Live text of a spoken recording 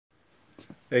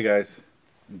Hey guys,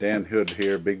 Dan Hood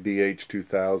here, Big DH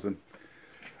 2000.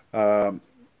 The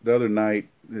other night,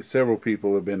 several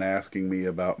people have been asking me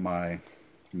about my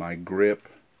grip,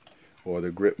 or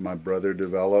the grip my brother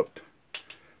developed.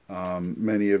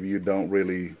 Many of you don't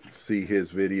really see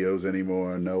his videos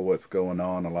anymore and know what's going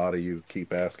on. A lot of you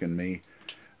keep asking me.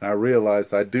 And I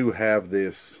realized I do have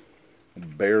this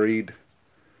buried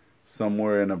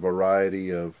somewhere in a variety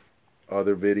of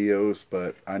other videos,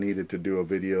 but I needed to do a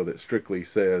video that strictly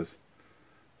says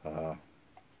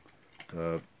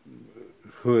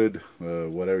hood,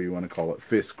 whatever you want to call it,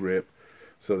 fist grip,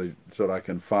 so that I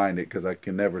can find it, because I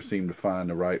can never seem to find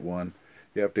the right one.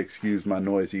 You have to excuse my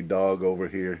noisy dog over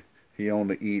here. He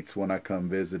only eats when I come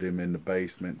visit him in the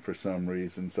basement for some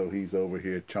reason, so he's over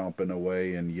here chomping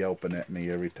away and yelping at me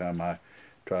every time I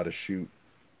try to shoot.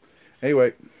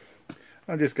 Anyway,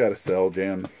 I just got a Cell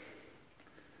Gen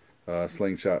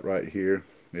slingshot right here.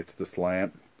 It's the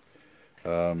slant.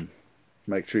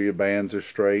 Make sure your bands are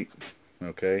straight.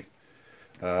 Okay.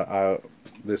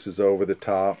 This is over the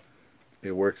top.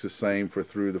 It works the same for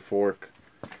through the fork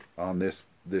on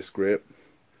this grip.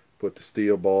 Put the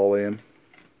steel ball in.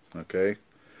 Okay.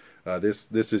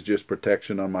 This is just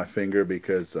protection on my finger,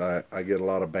 because I get a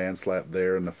lot of band slap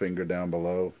there and the finger down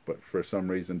below, but for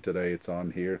some reason today it's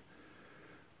on here.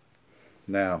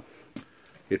 Now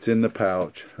it's in the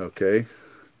pouch. Okay,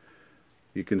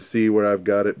 you can see where I've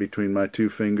got it between my two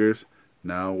fingers.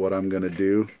 Now what I'm going to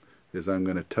do is I'm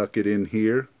going to tuck it in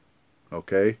here.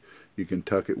 Okay, you can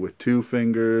tuck it with two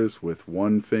fingers, with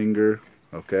one finger.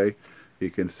 Okay, you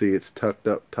can see it's tucked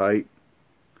up tight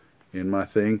in my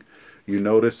thing. You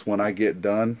notice when I get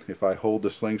done, if I hold the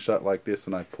slingshot like this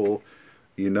and I pull,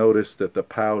 you notice that the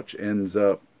pouch ends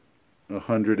up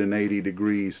 180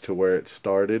 degrees to where it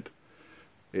started.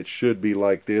 It should be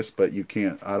like this, but you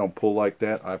can't. I don't pull like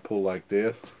that. I pull like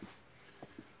this.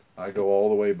 I go all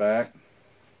the way back.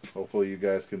 Hopefully you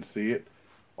guys can see it.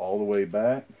 All the way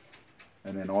back.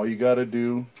 And then all you got to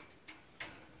do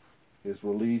is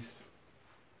release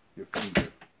your finger.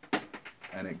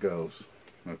 And it goes.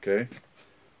 Okay?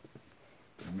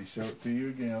 Let me show it to you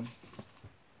again.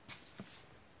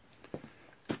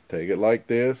 Take it like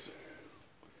this.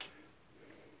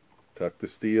 Tuck the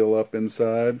steel up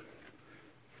inside.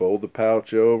 Fold the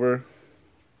pouch over,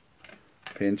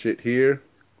 pinch it here.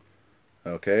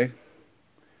 Okay,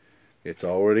 it's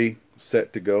already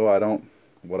set to go.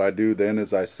 What I do then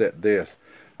is I set this.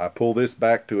 I pull this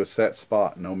back to a set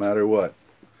spot no matter what,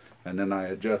 and then I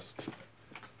adjust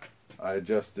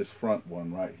this front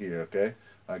one right here. Okay,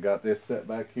 I got this set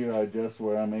back here. I adjust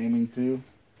where I'm aiming to.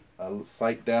 I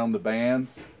sight down the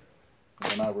bands,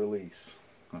 and then I release.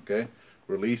 Okay,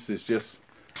 release is just,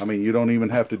 I mean, you don't even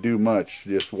have to do much.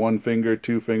 Just one finger,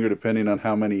 two finger, depending on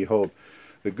how many you hold.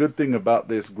 The good thing about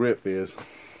this grip is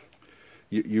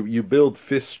you build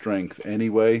fist strength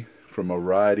anyway from a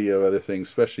variety of other things,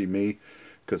 especially me,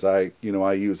 because I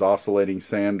use oscillating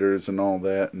sanders and all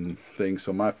that and things,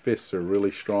 so my fists are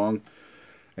really strong.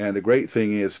 And the great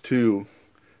thing is too,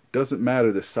 doesn't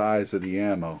matter the size of the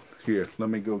ammo. Here, let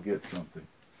me go get something.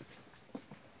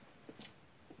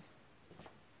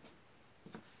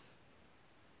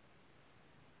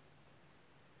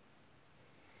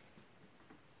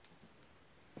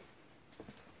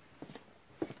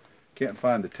 Can't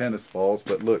find the tennis balls,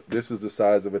 but look, this is the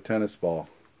size of a tennis ball.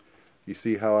 You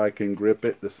see how I can grip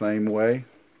it the same way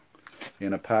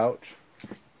in a pouch?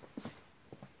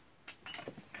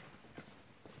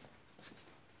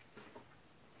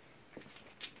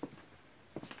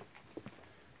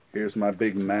 Here's my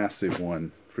big massive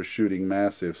one for shooting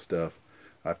massive stuff.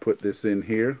 I put this in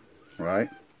here, right?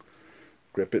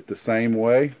 Grip it the same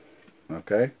way.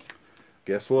 Okay,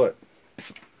 guess what?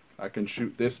 I can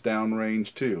shoot this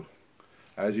downrange too.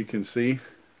 As you can see,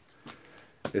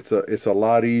 it's a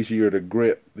lot easier to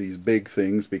grip these big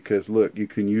things, because look, you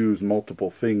can use multiple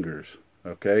fingers.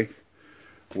 Okay,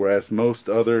 whereas most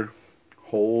other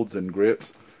holds and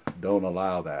grips don't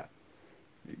allow that.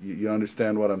 You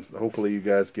understand what hopefully you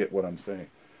guys get what I'm saying.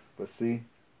 But see,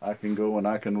 I can go and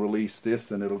I can release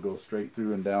this and it'll go straight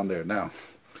through and down there. Now,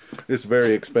 this is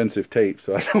very expensive tape,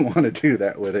 so I don't want to do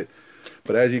that with it.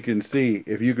 But as you can see,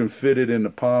 if you can fit it in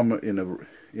the palm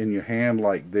in your hand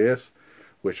like this,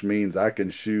 which means I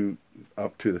can shoot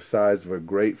up to the size of a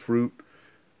grapefruit,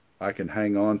 I can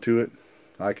hang on to it.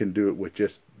 I can do it with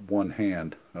just one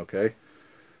hand. Okay,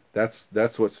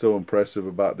 that's what's so impressive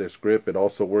about this grip. It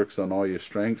also works on all your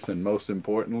strengths, and most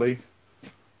importantly,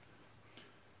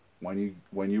 when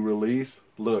you release,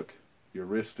 look, your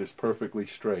wrist is perfectly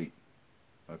straight.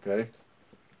 Okay,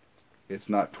 it's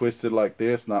not twisted like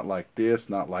this, not like this,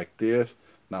 not like this,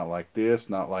 not like this,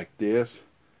 not like this.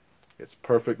 It's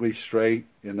perfectly straight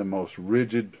in the most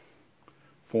rigid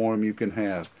form you can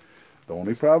have. The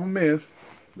only problem is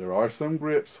there are some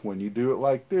grips when you do it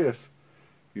like this,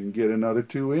 you can get another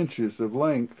 2 inches of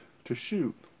length to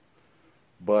shoot,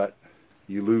 but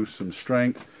you lose some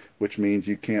strength, which means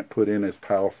you can't put in as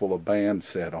powerful a band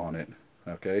set on it.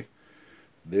 Okay,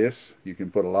 this you can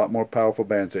put a lot more powerful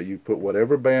band set. You put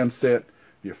whatever band set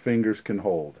your fingers can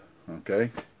hold.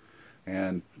 Okay,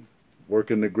 and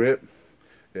working the grip,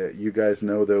 you guys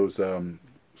know those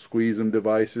squeeze 'em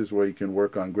devices where you can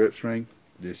work on grip strength.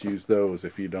 Just use those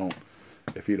if you don't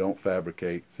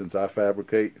fabricate. Since I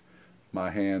fabricate, my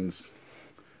hands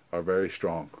are very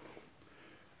strong.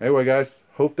 Anyway guys,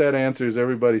 hope that answers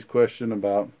everybody's question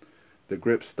about the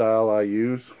grip style I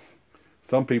use.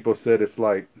 Some people said it's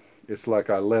like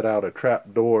I let out a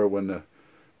trap door when the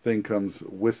thing comes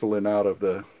whistling out of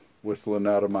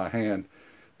my hand.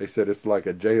 They said it's like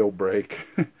a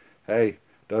jailbreak. Hey,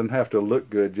 doesn't have to look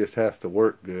good, just has to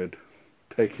work good.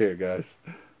 Take care guys.